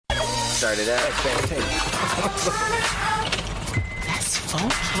started out. That's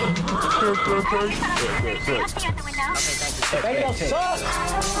funky.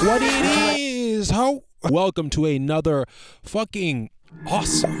 What it is, ho? Welcome to another fucking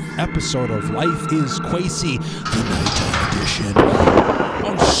awesome episode of Life is Kwesi, the nighttime edition.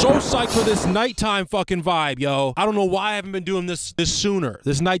 I'm so psyched for this nighttime fucking vibe, yo. I don't know why I haven't been doing this sooner.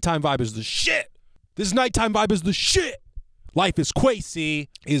 This nighttime vibe is the shit. This nighttime vibe is the shit. Life is Kwesi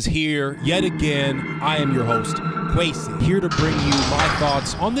is here yet again. I am your host, Kwesi, here to bring you my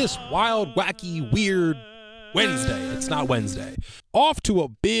thoughts on this wild, wacky, weird Wednesday. It's not Wednesday. Off to a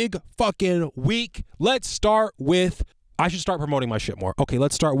big fucking week. Let's start with, I should start promoting my shit more. Okay,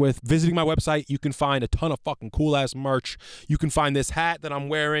 let's start with visiting my website. You can find a ton of fucking cool ass merch. You can find this hat that I'm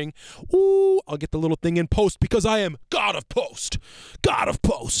wearing. Ooh, I'll get the little thing in post because I am God of Post. God of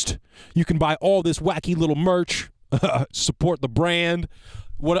Post. You can buy all this wacky little merch. Support the brand.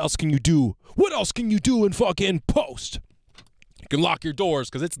 What else can you do? What else can you do in fucking post? You can lock your doors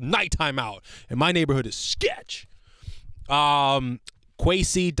because it's nighttime out and my neighborhood is sketch. Kwesi.us.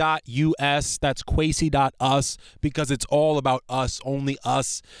 That's Kwesi.us because it's all about us, only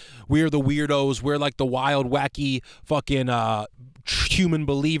us. We're the weirdos. We're like the wild, wacky fucking human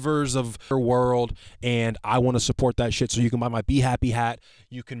believers of the world, and I want to support that shit. So you can buy my Be Happy hat.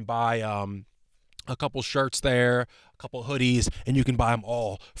 You can buy a couple shirts there, a couple hoodies, and you can buy them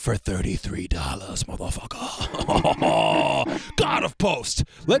all for $33, motherfucker. God of Post.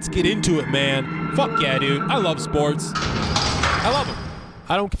 Let's get into it, man. Fuck yeah, dude. I love sports. I love them.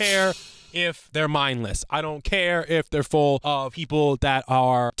 I don't care if they're mindless. I don't care if they're full of people that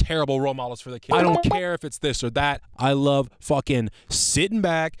are terrible role models for the kids. I don't care if it's this or that. I love fucking sitting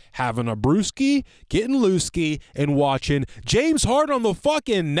back, having a brewski, getting looski, and watching James Harden on the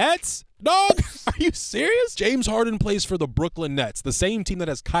fucking Nets. Dog, are you serious? James Harden plays for the Brooklyn Nets, the same team that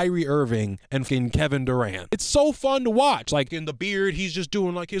has Kyrie Irving and Kevin Durant. It's so fun to watch. Like in the beard, he's just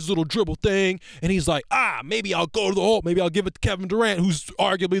doing like his little dribble thing, and he's like, maybe I'll go to the hole. Maybe I'll give it to Kevin Durant, who's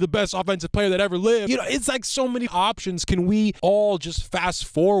arguably the best offensive player that ever lived. You know, it's like so many options. Can we all just fast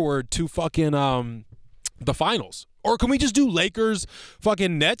forward to fucking the finals? Or can we just do Lakers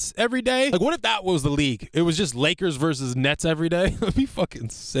fucking Nets every day? Like, what if that was the league? It was just Lakers versus Nets every day? That'd be fucking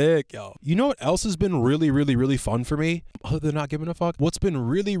sick, yo. You know what else has been really, really, really fun for me? Other than not giving a fuck? What's been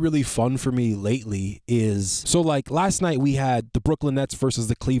really, really fun for me lately is, so like last night we had the Brooklyn Nets versus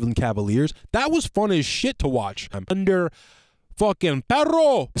the Cleveland Cavaliers. That was fun as shit to watch. I'm under fucking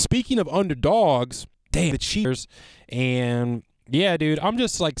perro. Speaking of underdogs, damn, the Cheaters, and yeah, dude, I'm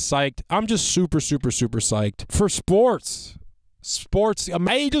just like psyched. I'm just super, super, super psyched for sports. Sports.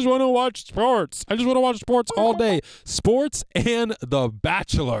 I just want to watch sports. I just want to watch sports all day. Sports and The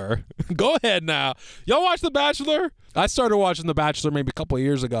Bachelor. Go ahead now. Y'all watch The Bachelor? I started watching The Bachelor maybe a couple of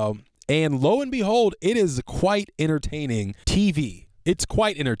years ago, and lo and behold, it is quite entertaining TV. It's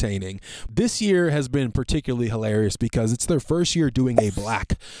quite entertaining. This year has been particularly hilarious because it's their first year doing a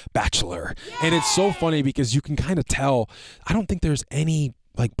black bachelor. And it's so funny because you can kind of tell, I don't think there's any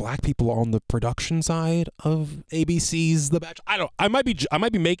like black people on the production side of ABC's The Bachelor. I might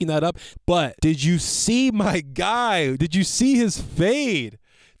be making that up, but did you see my guy? Did you see his fade?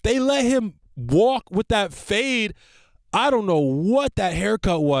 They let him walk with that fade. I don't know what that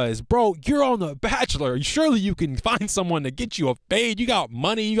haircut was. Bro, you're on The Bachelor. Surely you can find someone to get you a fade. You got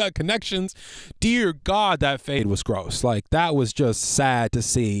money. You got connections. Dear God, that fade was gross. Like, that was just sad to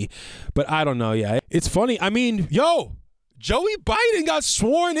see. But I don't know, yeah. It's funny. I mean, yo, Joey Biden got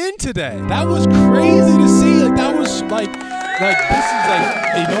sworn in today. That was crazy to see. Like, that was like this is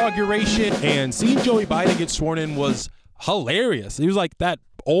like inauguration. And seeing Joey Biden get sworn in was hilarious. He was like that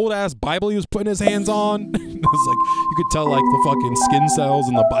old ass Bible he was putting his hands on. It was like you could tell like the fucking skin cells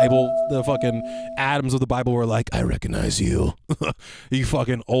in the Bible, the fucking atoms of the Bible were like, I recognize you. You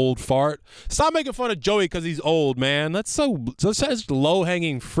fucking old fart. Stop making fun of Joey because he's old, man. That's such low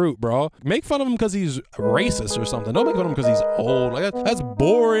hanging fruit, bro. Make fun of him because he's racist or something. Don't make fun of him because he's old. Like that's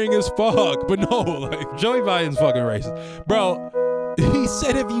boring as fuck. But no, like Joey Biden's fucking racist, bro. He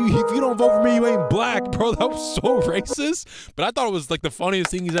said if you don't vote for me, you ain't black, bro. That was so racist. But I thought it was like the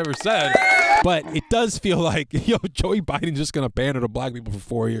funniest thing he's ever said. But it does feel like, yo, Joey Biden's just gonna pander to black people for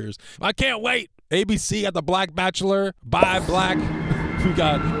 4 years. I can't wait. ABC got the Black Bachelor, buy black. We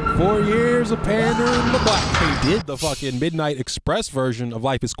got 4 years of pandering to black. They did the fucking Midnight Express version of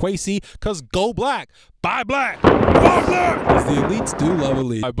Life is Kwesi, because go black, buy black, buy black. Because the elites do love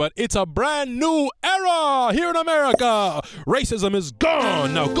elite. But it's a brand new era here in America. Racism is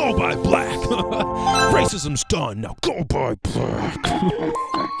gone. Now go buy black. Racism's done. Now go buy black.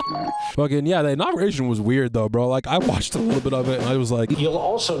 Fucking, yeah, the inauguration was weird, though, bro. Like, I watched a little bit of it, and I was like... You'll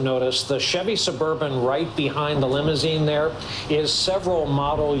also notice the Chevy Suburban right behind the limousine there is several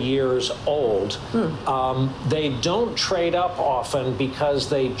model years old. They don't trade up often because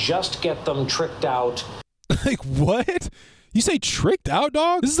they just get them tricked out. Like, what? You say tricked out,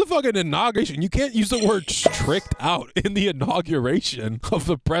 dog? This is the fucking inauguration. You can't use the word tricked out in the inauguration of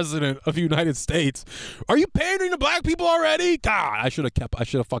the president of the United States. Are you pandering to black people already? God, I should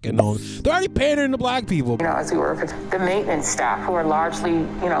have fucking known. They're already pandering to black people. You know, as we work with the maintenance staff, who are largely,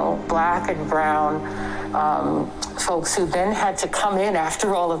 you know, black and brown folks who then had to come in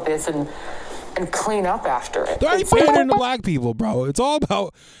after all of this and clean up after it. They're already pandering to black people, bro. It's all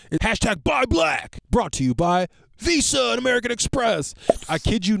about hashtag buy black. Brought to you by Visa and American Express. I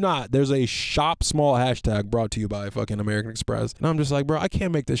kid you not. There's a shop small hashtag brought to you by fucking American Express. And I'm just like, bro, I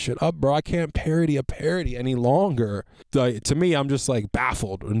can't make this shit up, bro. I can't parody a parody any longer. Like, to me, I'm just like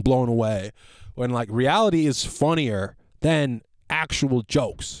baffled and blown away when like reality is funnier than actual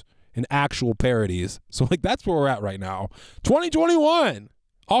jokes and actual parodies. So like that's where we're at right now. 2021.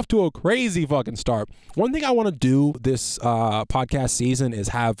 Off to a crazy fucking start. One thing I want to do this podcast season is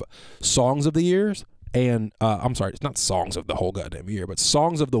have songs of the years. And I'm sorry, it's not songs of the whole goddamn year, but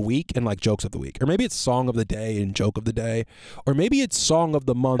songs of the week and like jokes of the week. Or maybe it's song of the day and joke of the day. Or maybe it's song of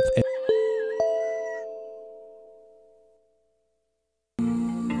the month and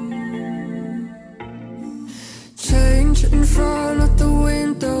change in front of the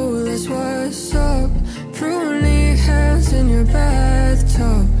window, that's what's up. Pruny hands in your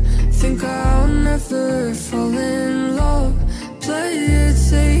bathtub. Think I'll never fall in love. Play it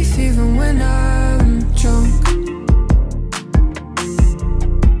safe even when I'm drunk.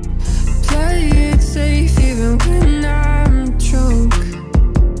 Play it safe even when I'm drunk.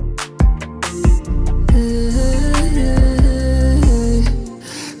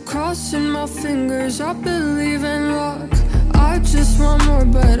 Crossing my fingers, I believe in luck. I just want more,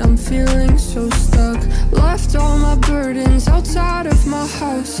 but I'm feeling so stuck. Left all my burdens outside of my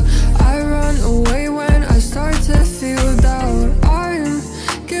house. I run away when I start to feel doubt. I'm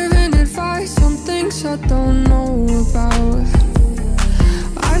giving advice on things I don't know about.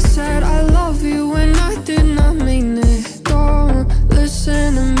 I said I love you when I did not mean it. Don't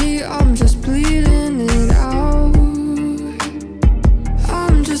listen to me, I'm just bleeding it out.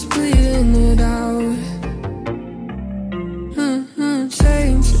 I'm just bleeding it out.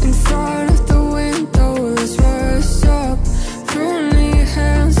 Change in front of the window, that's what's up. Pruny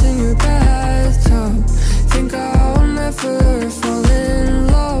hands in your bathtub. Think I'll never fall in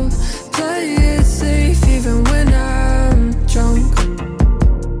love. Play it safe even when I'm drunk.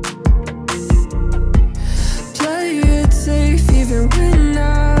 Play it safe even when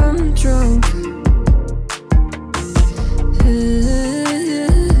I'm drunk.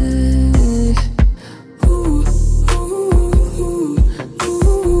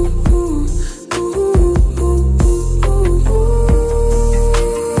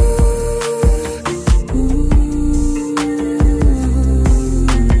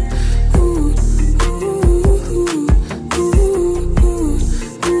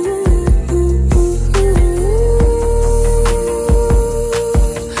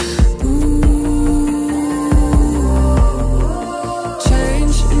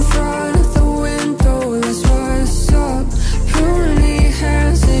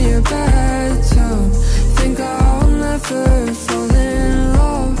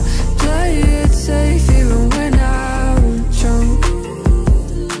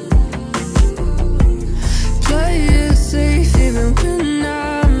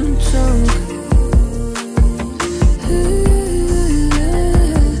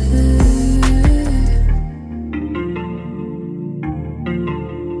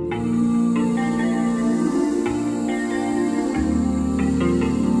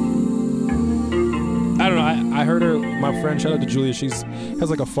 Shout out to Julia. She's has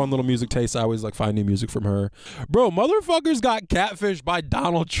like a fun little music taste. I always like find new music from her. Bro, motherfuckers got catfished by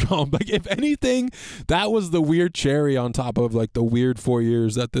Donald Trump. Like, if anything, that was the weird cherry on top of like the weird 4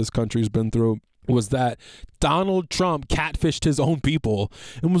 years that this country's been through. was that Donald Trump catfished his own people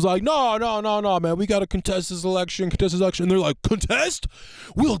and was like, no, man, we got to contest this election. And they're like, contest?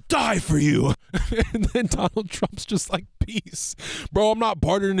 We'll die for you. And then Donald Trump's just like, peace. Bro, I'm not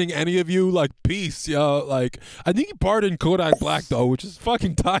pardoning any of you. Like, peace, yo. Like, I think he pardoned Kodak Black, though, which is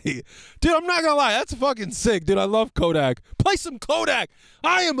fucking tight. Dude, I'm not gonna lie. That's fucking sick, dude. I love Kodak. Play some Kodak.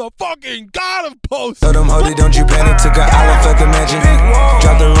 I am the fucking god of posts. Tell them, hold it, don't you panic. Took a island, fucking mansion.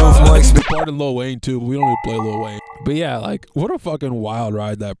 Drop the roof, more expensive. Pardon Lil Wayne, too, but we don't even play Lil Wayne. But yeah, like, what a fucking wild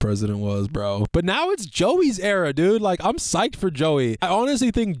ride that president was, bro. But now it's Joey's era, dude. Like, I'm psyched for Joey. I honestly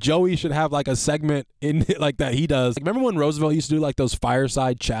think Joey should have, like, a segment in like that he does. Like, remember when Roosevelt used to do, like, those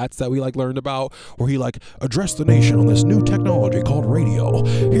fireside chats that we, like, learned about? Where he, like, addressed the nation on this new technology called radio.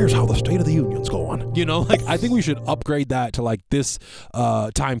 Here's how the State of the Union's going. You know, like, I think we should upgrade that to, like, this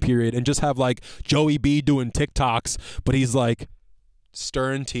time period and just have, like, Joey B doing TikToks, but he's, like,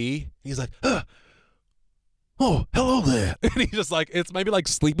 stirring tea. He's like, oh, hello there. And he's just like, it's maybe like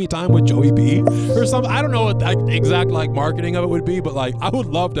sleepy time with Joey B or something. I don't know what the exact like marketing of it would be, but like I would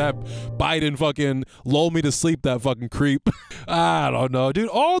love to have Biden fucking lull me to sleep, that fucking creep. I don't know, dude.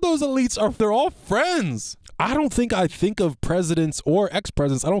 All those elites they're all friends. I don't think I think of presidents or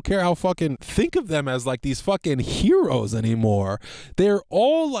ex-presidents. I don't care how fucking think of them as like these fucking heroes anymore. They're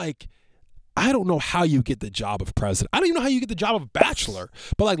all like, I don't know how you get the job of president. I don't even know how you get the job of bachelor,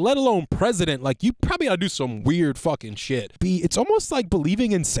 but like, let alone president. Like, you probably gotta do some weird fucking shit. It's almost like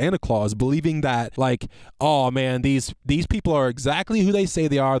believing in Santa Claus, believing that like, oh man, these people are exactly who they say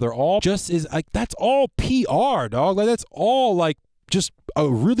they are. They're all just is like, that's all PR, dog. Like, that's all like just a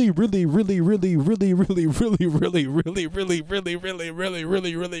really good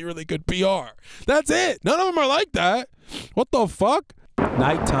PR. That's it. None of them are like that. What the fuck?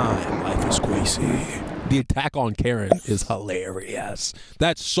 Nighttime, life is Kwesi. The attack on Karen is hilarious.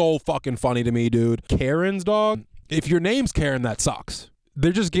 That's so fucking funny to me, dude. Karen's, dog. If your name's Karen, that sucks.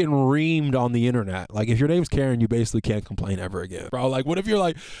 They're just getting reamed on the internet. Like, if your name's Karen, you basically can't complain ever again. Bro, like, what if your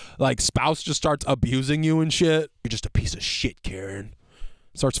like spouse just starts abusing you and shit? You're just a piece of shit, Karen.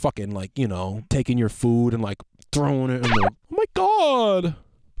 Starts fucking, like, you know, taking your food and like throwing it in the, oh my God.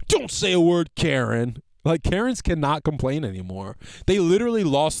 Don't say a word, Karen. Like, Karens cannot complain anymore. They literally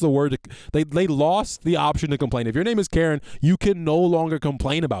lost the word. They lost the option to complain. If your name is Karen, you can no longer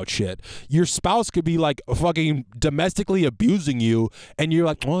complain about shit. Your spouse could be like fucking domestically abusing you, and you're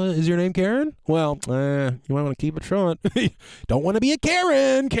like, "What is your name, Karen?" Well, you might want to keep it short. Don't want to be a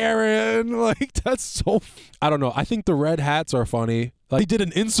Karen. Like, that's so. I don't know. I think the red hats are funny. Like, they did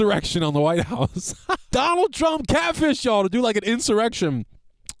an insurrection on the White House. Donald Trump catfished y'all to do like an insurrection.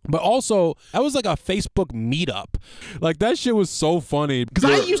 But also, that was like a Facebook meetup. Like, that shit was so funny. Because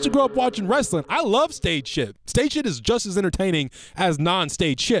I used to grow up watching wrestling. I love stage shit. Stage shit is just as entertaining as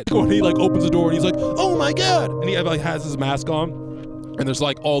non-stage shit. When he like opens the door and he's like, oh my God. And he like has his mask on. And there's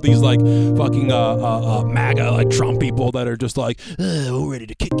like all these like fucking MAGA like Trump people that are just like, we're ready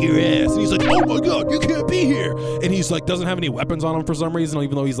to kick your ass. And he's like, oh my God, you can't be here. And he's like, doesn't have any weapons on him for some reason,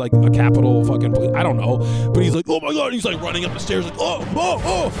 even though he's like a Capitol fucking police. I don't know. But he's like, oh my God. And he's like running up the stairs like,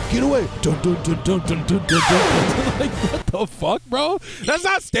 oh, get away. Dun, dun, dun, dun, dun, dun, dun. Like, what the fuck, bro? That's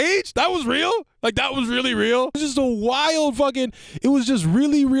not staged. That was real. Like, that was really real. It was just a wild fucking, it was just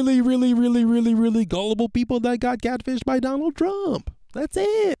really gullible people that got catfished by Donald Trump. That's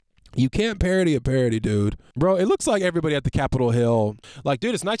it. You can't parody a parody, dude. Bro, it looks like everybody at the Capitol Hill. Like,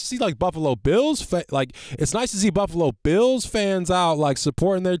 dude, it's nice to see like Buffalo Bills. It's nice to see Buffalo Bills fans out like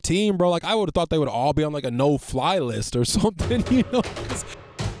supporting their team, bro. Like, I would have thought they would all be on like a no-fly list or something, you know?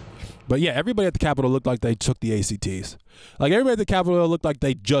 But yeah, everybody at the Capitol looked like they took the ACTs. Like, everybody at the Capitol looked like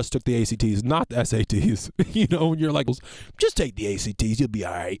they just took the ACTs, not the SATs. You know, when you're like, just take the ACTs, you'll be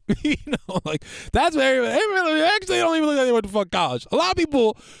all right. You know, like, that's what everybody actually don't even look like they went to fuck college. A lot of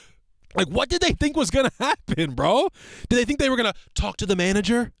people, like, what did they think was going to happen, bro? Did they think they were going to talk to the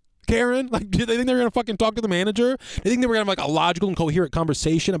manager? Karen? Like, did they think they were going to fucking talk to the manager? They think they were going to have like a logical and coherent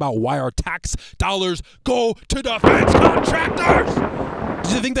conversation about why our tax dollars go to defense contractors?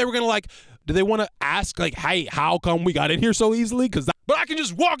 Did they think they were going to like, do they want to ask like, hey, how come we got in here so easily? But I can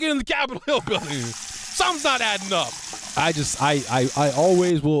just walk into the Capitol Hill building. Something's not adding up. I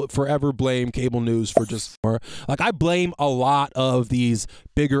always will forever blame cable news for just, like, I blame a lot of these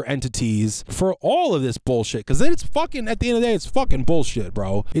bigger entities for all of this bullshit, because then it's fucking, at the end of the day, it's fucking bullshit,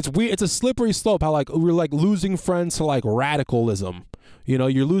 bro. It's weird. It's a slippery slope how like we're like losing friends to like radicalism. You know,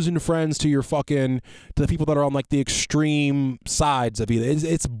 you're losing friends to your fucking, to the people that are on like the extreme sides of either.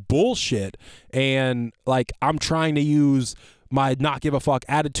 It's bullshit. And like, I'm trying to use my not give a fuck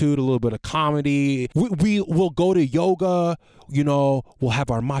attitude, a little bit of comedy. We will go to yoga, you know, we'll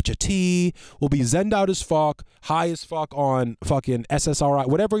have our matcha tea, we'll be zenned out as fuck, high as fuck on fucking SSRI,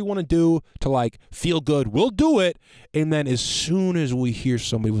 whatever you want to do to like feel good, we'll do it. And then as soon as we hear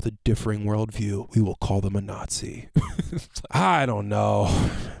somebody with a differing worldview, we will call them a Nazi. I don't know.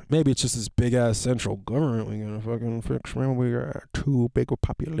 Maybe it's just this big ass central government we gotta fucking fix. Maybe we got too big a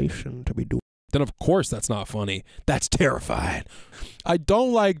population to be doing. Then of course that's not funny. That's terrifying. I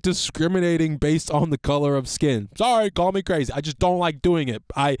don't like discriminating based on the color of skin. Sorry, call me crazy. I just don't like doing it.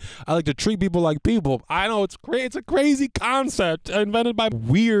 I like to treat people like people. I know it's a crazy concept invented by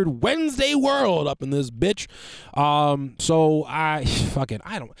weird Wednesday world up in this bitch. So I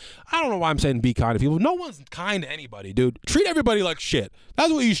don't know why I'm saying be kind to people. No one's kind to anybody, dude. Treat everybody like shit.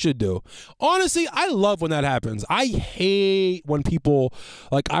 That's what you should do. Honestly, I love when that happens. I hate when people,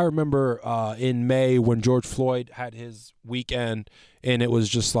 like I remember in May when George Floyd had his weekend and it was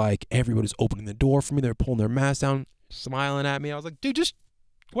just like everybody's opening the door for me. They're pulling their masks down, smiling at me. I was like, dude, just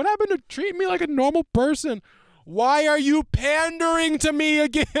what happened to treat me like a normal person? Why are you pandering to me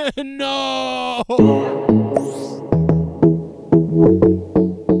again? No.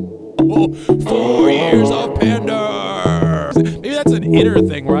 4 years of pander. Maybe that's an inner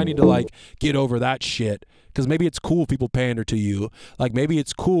thing where I need to like get over that shit. Because maybe it's cool if people pander to you. Like maybe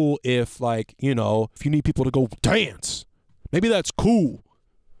it's cool if like, you know, if you need people to go dance. Maybe that's cool.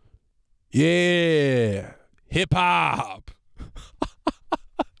 Yeah. Hip hop.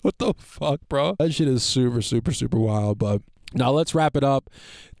 What the fuck, bro? That shit is super, super, super wild. But now let's wrap it up.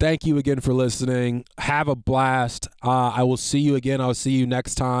 Thank you again for listening. Have a blast. I will see you again. I'll see you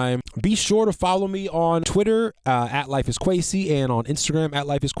next time. Be sure to follow me on Twitter at Life is Kwesi and on Instagram at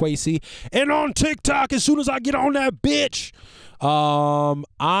Life is Kwesi and on TikTok as soon as I get on that bitch.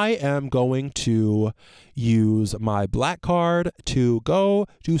 I am going to use my black card to go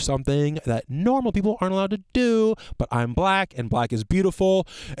do something that normal people aren't allowed to do, but I'm black and black is beautiful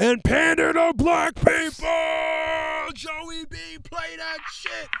and pander to black people. Joey B, play that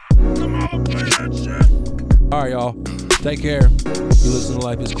shit. Come on, play that shit. All right, y'all. Take care. You listen to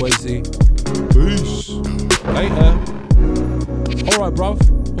Life is Kwesi. Peace. Later. All right, bro.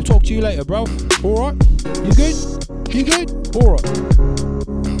 We'll talk to you later, bro. All right? You good? You good? All right.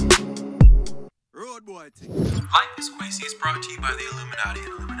 Road boy. Life is Kwesi is brought to you by the Illuminati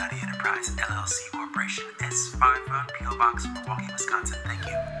and Illuminati Enterprise, LLC Corporation, S5 P.O. Box, Milwaukee, Wisconsin. Thank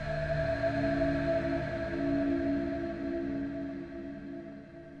you.